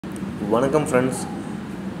வணக்கம் ஃப்ரெண்ட்ஸ்.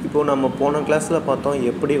 இப்போது நம்ம போன கிளாஸில் பார்த்தோம்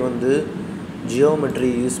எப்படி வந்து ஜியோமெட்ரி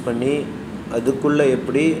யூஸ் பண்ணி அதுக்குள்ளே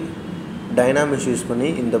எப்படி டைனாமிக்ஸ் யூஸ் பண்ணி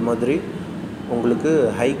இந்த மாதிரி உங்களுக்கு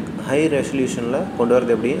ஹை ரெசல்யூஷனில் கொண்டு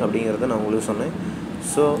வரது எப்படி அப்படிங்கிறத நான் உங்களுக்கு சொன்னேன்.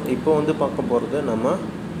 ஸோ இப்போ வந்து பார்க்க போகிறது நம்ம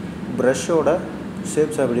ப்ரஷ்ஷோட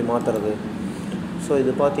ஷேப்ஸ் எப்படி மாற்றுறது. ஸோ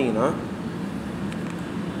இது பார்த்தீங்கன்னா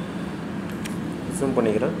ஜூம்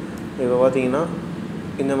பண்ணிக்கிறேன். இப்போ பார்த்தீங்கன்னா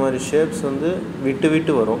இந்த மாதிரி ஷேப்ஸ் வந்து விட்டு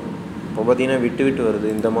விட்டு வரும். இப்போ பார்த்தீங்கன்னா விட்டு விட்டு வருது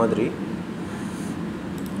இந்த மாதிரி.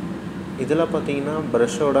 இதெல்லாம் பார்த்தீங்கன்னா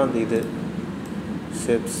ப்ரஷ்ஷோட அந்த இது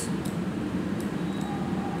ஷேப்ஸ்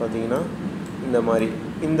பார்த்தீங்கன்னா இந்த மாதிரி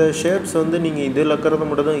இந்த ஷேப்ஸ் வந்து நீங்கள் இதில் இருக்கிறத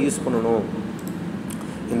மட்டும் தான் யூஸ் பண்ணணும்.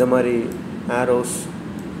 இந்த மாதிரி ஆரோஸ்,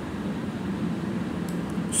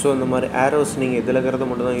 ஸோ இந்த மாதிரி ஆரோஸ் நீங்கள் இதில் இருக்கிறத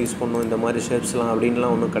மட்டும் தான் யூஸ் பண்ணணும். இந்த மாதிரி ஷேப்ஸ்லாம்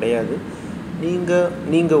அப்படின்லாம் ஒன்றும் கிடையாது.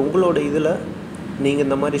 நீங்கள் உங்களோட இதில் நீங்கள்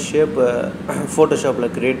இந்த மாதிரி ஷேப்பை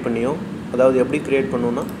ஃபோட்டோஷாப்பில் க்ரியேட் பண்ணியோ, அதாவது எப்படி க்ரியேட்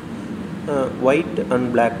பண்ணணுன்னா ஒயிட் அண்ட்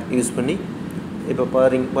பிளாக் யூஸ் பண்ணி இப்போ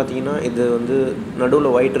பார்த்தீங்கன்னா இது வந்து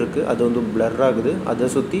நடுவில் ஒயிட் இருக்குது, அது வந்து பிளர் ஆகுது,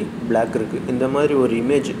 அதை சுற்றி பிளாக் இருக்குது. இந்த மாதிரி ஒரு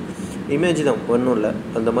இமேஜ் தான், ஒன்றும் இல்லை,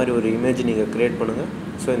 அந்த மாதிரி ஒரு இமேஜ் நீங்கள் க்ரியேட் பண்ணுங்கள்.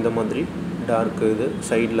 ஸோ இந்த மாதிரி டார்க்கு இது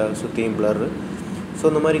சைடில் சுற்றியும் பிளரு. ஸோ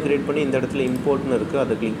இந்த மாதிரி க்ரியேட் பண்ணி இந்த இடத்துல இம்போர்ட்னு இருக்குது,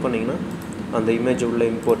 அதை கிளிக் பண்ணிங்கன்னா அந்த இமேஜ் உள்ளே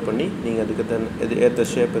இம்போர்ட் பண்ணி நீங்கள் அதுக்கு ஏற்ற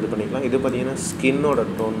ஷேப் இது பண்ணிக்கலாம். இது பார்த்திங்கன்னா ஸ்கின்னோட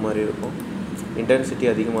டோன் மாதிரி இருக்கும், இன்டென்சிட்டி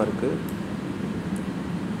அதிகமாக இருக்குது.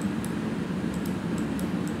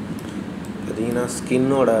 பார்த்திங்கன்னா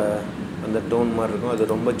ஸ்கின்னோட அந்த டோன் மாதிரி இருக்கும்,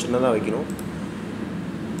 அது ரொம்ப சின்னதாக வைக்கணும்.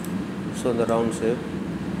 ஸோ இந்த ரவுண்ட் ஷேப்,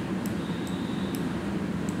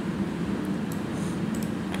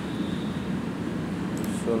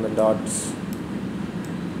 ஸோ இந்த டாட்ஸ்,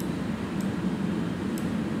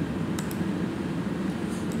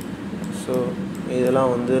 ஸோ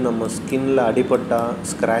இதெல்லாம் வந்து நம்ம ஸ்கின்னில் அடிபட்டால்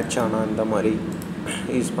ஸ்க்ராட்ச் ஆனால் இந்த மாதிரி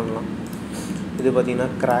யூஸ் பண்ணலாம். இது பார்த்திங்கன்னா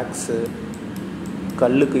கிராக்ஸு,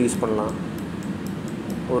 கல்லுக்கு யூஸ் பண்ணலாம்,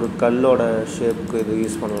 ஒரு கல்லோட ஷேப்புக்கு இது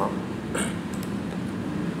யூஸ் பண்ணலாம்.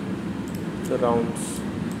 ஸோ ரவுண்ட்ஸ்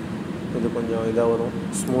இது கொஞ்சம் இதாக வரும்,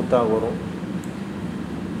 ஸ்மூத்தாக வரும்.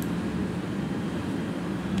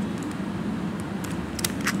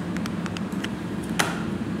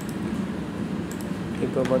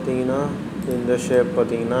 இப்போ பார்த்தீங்கன்னா இந்த ஷேப்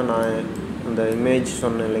பார்த்தீங்கன்னா நான் அந்த இமேஜ்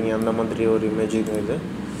சொன்னேன் இல்லைங்க, அந்த மாதிரி ஒரு இமேஜ் இது.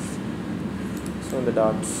 ஸோ இந்த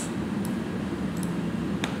டாட்ஸ்,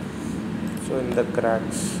 ஸோ இந்த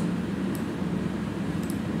கிராக்ஸ்.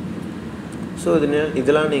 ஸோ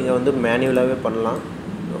இதெல்லாம் நீங்கள் வந்து மேனுவலாகவே பண்ணலாம்.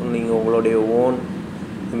 நீங்கள் உங்களுடைய ஓன்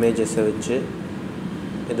இமேஜஸை வச்சு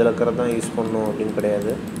இதில் இருக்கிறது தான் யூஸ் பண்ணணும் அப்படின்னு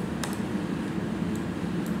கிடையாது.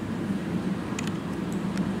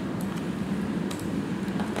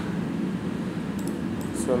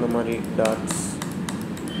 ஸோ இந்த மாதிரி டாட்ஸ்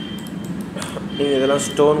நீங்கள் இதெல்லாம்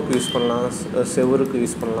ஸ்டோனுக்கு யூஸ் பண்ணலாம், செவருக்கு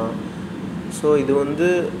யூஸ் பண்ணலாம். ஸோ இது வந்து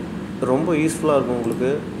ரொம்ப யூஸ்ஃபுல்லாக இருக்கும்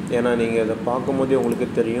உங்களுக்கு. ஏன்னா நீங்கள் இதை பார்க்கும்போதே உங்களுக்கு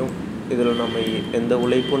தெரியும் இதில் நம்ம எந்த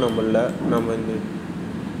உழைப்பும் நம்ம இல்லை. நம்ம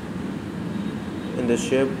இந்த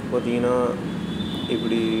ஷேப் பார்த்திங்கன்னா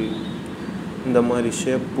இப்படி இந்த மாதிரி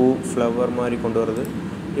ஷேப் பூ ஃப்ளவர் மாதிரி கொண்டு வரது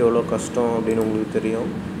எவ்வளோ கஷ்டம் அப்படின்னு உங்களுக்கு தெரியும்.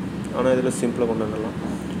 ஆனால் இதில் சிம்பிளாக கொண்டு வந்துடலாம்.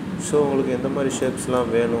 ஸோ உங்களுக்கு எந்த மாதிரி ஷேப்ஸ்லாம்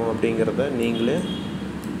வேணும் அப்படிங்கிறத நீங்களே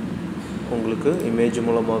உங்களுக்கு இமேஜ்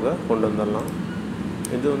மூலமாக கொண்டு வந்துடலாம்.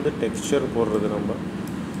 இது வந்து டெக்ஸ்சர் போடுறது நம்ம.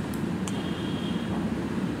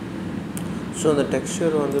 ஸோ அந்த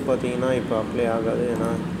டெக்ஸ்சர் வந்து பார்த்திங்கன்னா இப்போ அப்ளை ஆகாது, ஏன்னா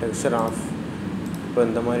டெக்ஸ்சர் ஆஃப். இப்போ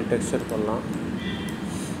இந்த மாதிரி டெக்ஸ்சர் பண்ணலாம்.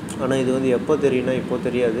 ஆனால் இது வந்து எப்போ தெரியும்னா இப்போ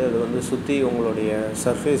தெரியாது. அது வந்து சுற்றி உங்களுடைய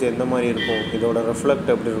சர்ஃபேஸ் எந்த மாதிரி இருக்கும், இதோட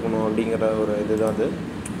ரெஃப்ளெக்ட் எப்படி இருக்கணும் அப்படிங்கிற ஒரு இது தான் அது.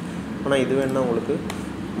 ஆனால் இது வேணுன்னா உங்களுக்கு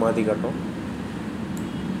மாற்றி காட்டும்.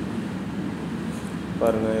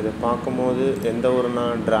 பாருங்கள், இதை பார்க்கும்போது எந்த ஒரு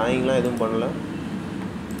நான் ட்ராயிங்லாம் எதுவும் பண்ணல,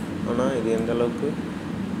 ஆனால் இது எந்த அளவுக்கு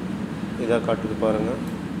இதாக காட்டுது பாருங்கள்.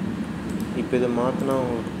 இப்போ இதை மாற்றினா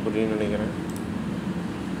உங்களுக்கு புரியும்னு நினைக்கிறேன்.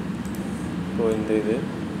 இப்போ இந்த இது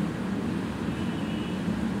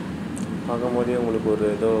பார்க்கும்போதே உங்களுக்கு ஒரு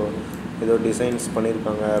ஏதோ டிசைன்ஸ்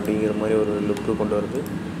பண்ணியிருக்காங்க அப்படிங்கிற மாதிரி ஒரு லுக்கு கொண்டு வருது.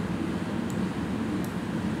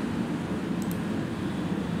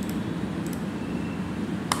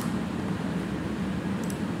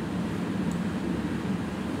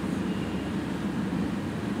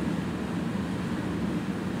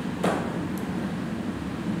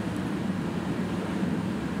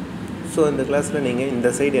 ஸோ இந்த கிளாஸில் நீங்கள் இந்த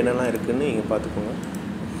சைடு என்னெல்லாம் இருக்குதுன்னு நீங்கள் பார்த்துக்கோங்க.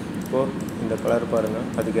 இப்போது இந்த கலர் பாருங்கள்,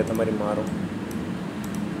 அதுக்கேற்ற மாதிரி மாறும்.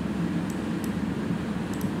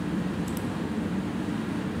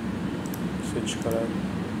 ஸ்விட்ச் கலர்.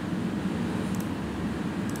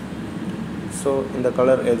 ஸோ இந்த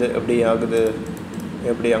கலர் எப்படி ஆகுது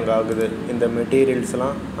எப்படி அங்கே ஆகுது, இந்த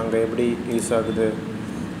மெட்டீரியல்ஸ்லாம் அங்கே எப்படி யூஸ் ஆகுது.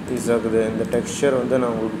 இந்த டெக்ஸ்சர் வந்து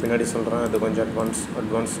நான் உங்களுக்கு பின்னாடி சொல்கிறேன், அது கொஞ்சம்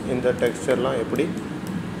அட்வான்ஸ். இந்த டெக்ஸ்சர்லாம் எப்படி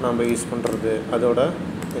நம்ம யூஸ் பண்ணுறது, அதோட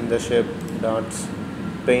இந்த ஷேப் டாட்ஸ்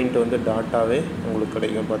பெயிண்ட் வந்து டாட்டாகவே உங்களுக்கு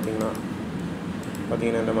கிடைக்கும். பார்த்தீங்கன்னா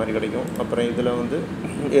இந்த மாதிரி கிடைக்கும். அப்புறம் இதில் வந்து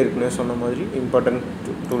ஏற்கனவே சொன்ன மாதிரி இம்பார்ட்டன்ட்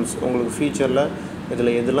டூல்ஸ் உங்களுக்கு ஃபியூச்சரில்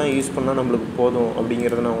இதில் எதெல்லாம் யூஸ் பண்ணால் நம்மளுக்கு போதும்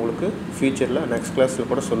அப்படிங்கிறத நான் உங்களுக்கு ஃபியூச்சரில் நெக்ஸ்ட் கிளாஸில்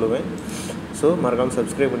கூட சொல்லுவேன். ஸோ மறக்காமல்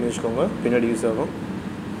சப்ஸ்கிரைப் பண்ணி வச்சுக்கோங்க, பின்னாடி யூஸ் ஆகும்.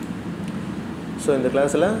 ஸோ இந்த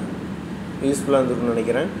கிளாஸில் யூஸ்ஃபுல்லாக இருந்திருக்குன்னு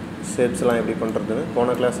நினைக்கிறேன், ஷேப்ஸ்லாம் எப்படி பண்ணுறதுன்னு.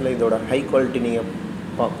 போன கிளாஸில் இதோட ஹை குவாலிட்டி நீங்கள்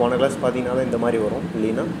போன கிளாஸ் பார்த்தீங்கன்னா தான் இந்த மாதிரி வரும்,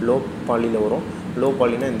 இல்லைன்னா லோ பாலியில் வரும். லோ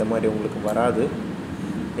பாலினா இந்த மாதிரி உங்களுக்கு வராது,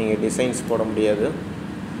 நீங்கள் டிசைன்ஸ் போட முடியாது.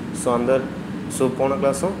 ஸோ போன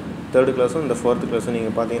கிளாஸும் தேர்டு கிளாஸும் இந்த ஃபோர்த்து கிளாஸும்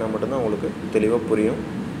நீங்கள் பார்த்தீங்கன்னா மட்டும்தான் உங்களுக்கு தெளிவாக புரியும்.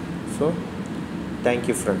 So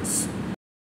thank you friends.